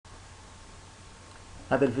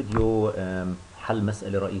هذا الفيديو حل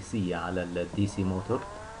مسألة رئيسية على الدي سي موتور.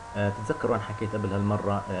 تتذكروا أنا حكيت قبل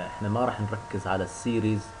هالمرة، احنا ما راح نركز على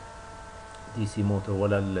السيريز دي سي موتور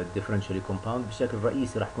ولا الديفرنشالي كومباوند. بشكل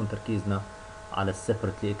رئيسي راح يكون تركيزنا على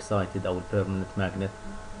السيبرتلي اكسايتد او البيرمننت ماجنت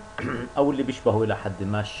او اللي بيشبهه الى حد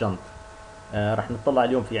ما الشنط. راح نطلع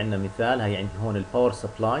اليوم في عندنا مثال. هي عندي هون الباور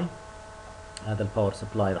سبلاي. هذا الباور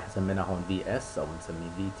سبلاي راح سميناه هون في اس او بنسميه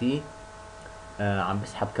في تي. عم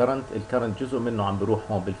بسحب كرنت، الكرنت جزء منه عم بروح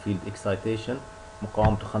هون بالفيلد اكسايتيشن،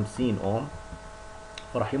 مقاومته 50 اوم،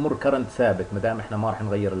 فراح يمر كرنت ثابت. ما دام احنا ما راح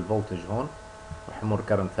نغير الفولتج هون، راح يمر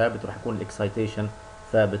كرنت ثابت وراح يكون الاكسايتيشن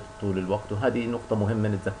ثابت طول الوقت. وهذه نقطة مهمة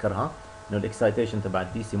نتذكرها، انه الاكسايتيشن تبع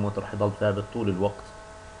الدي سي موتور راح يضل ثابت طول الوقت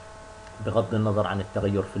بغض النظر عن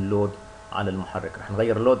التغير في اللود على المحرك. راح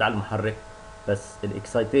نغير اللود على المحرك بس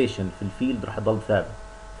الاكسايتيشن في الفيلد راح يضل ثابت،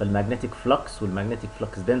 فالمagnetic فلكس والمagnetic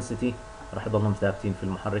فلكس density راح يضلهم ثابتين في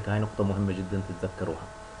المحرك. هاي نقطة مهمة جدا تتذكروها.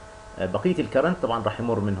 بقية الكرنت طبعا راح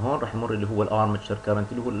يمر من هون، راح يمر اللي هو الارمتشر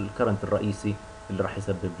كرنت، اللي هو الكرنت الرئيسي اللي راح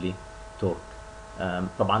يسبب لي تورك.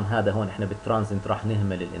 طبعا هذا هون احنا بالترانزنت راح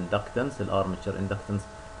نهمل الاندكتنس، الارمتشر اندكتنس،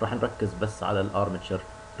 راح نركز بس على الارمتشر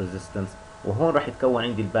ريزيستنس. وهون راح يتكون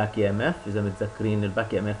عندي الباك اي ام اف. اذا متذكرين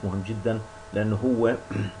الباك اي ام اف مهم جدا، لانه هو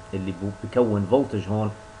اللي بكون فولتج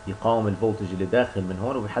هون يقاوم الفولتج اللي داخل من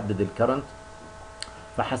هون وبيحدد الكرنت.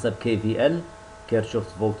 فحسب كي في ال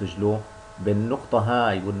كيرشوفز فولتج لو بين النقطة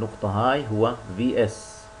هاي والنقطة هاي هو في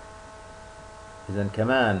اس. اذا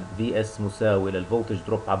كمان في اس مساوي للفولتج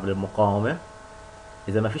دروب عبر المقاومة.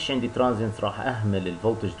 اذا ما فيش عندي ترانزينت راح اهمل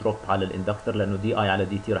الفولتج دروب على الاندكتر، لانه دي اي على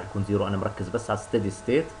دي تي راح يكون زيرو. انا مركز بس على ستيدي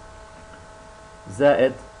ستيت،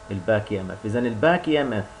 زائد الباك اي ام اف. اذا الباك اي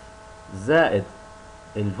ام اف زائد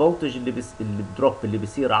الفولتج اللي بدروب اللي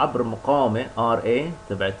بيصير عبر مقاومة ار اي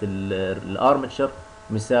تبعت الارمتشر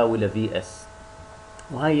مساوي لفي اس.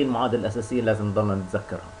 وهي المعادلة الأساسية لازم نضلنا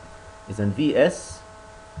نتذكرها. إذا في اس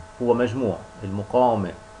هو مجموع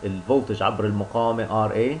المقاومة، الفولتج عبر المقاومة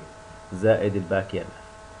ار اي زائد الباك ام اف.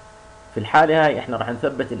 في الحالة هاي احنا راح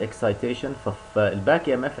نثبت الاكسايتيشن. فالباك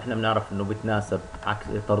ام اف احنا بنعرف انه بتناسب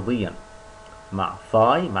طرديا مع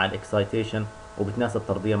فاي مع الاكسايتيشن، وبتناسب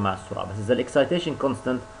طرديا مع السرعة. بس اذا الاكسايتيشن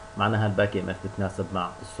كونستنت معناها الباك ام اف بتناسب مع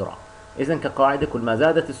السرعة. اذا كقاعدة كل ما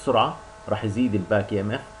زادت السرعة راح يزيد الباك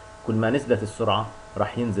ام اف، كل ما نزلت السرعة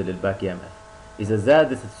راح ينزل الباك ام اف. اذا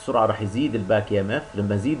زادت السرعة راح يزيد الباك ام اف.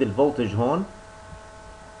 لما يزيد الفولتج هون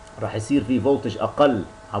راح يصير في فولتج اقل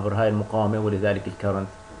عبر هاي المقاومة، ولذلك الكرنت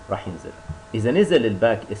راح ينزل. اذا نزل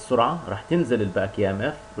السرعة راح تنزل الباك ام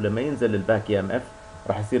اف، ولما ينزل الباك ام اف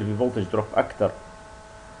راح يصير في فولتج دروب اكثر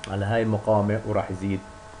على هاي المقاومة وراح يزيد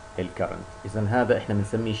الكرنت. اذا هذا احنا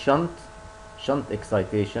بنسميه شنت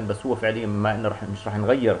اكسايتيشن. بس هو فعليا ما انه مش راح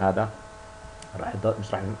نغير هذا،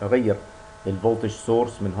 مش راح نغير الفولتج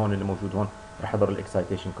سورس من هون اللي موجود هون، راح يضل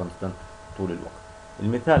الاكسايتيشن كونستنت طول الوقت.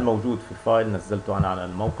 المثال موجود في فايل نزلته انا على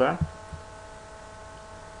الموقع،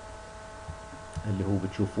 اللي هو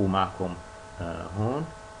بتشوفوه معكم هون.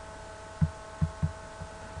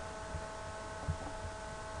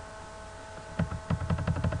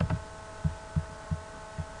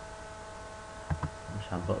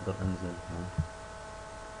 مش عم بقدر انزل هون.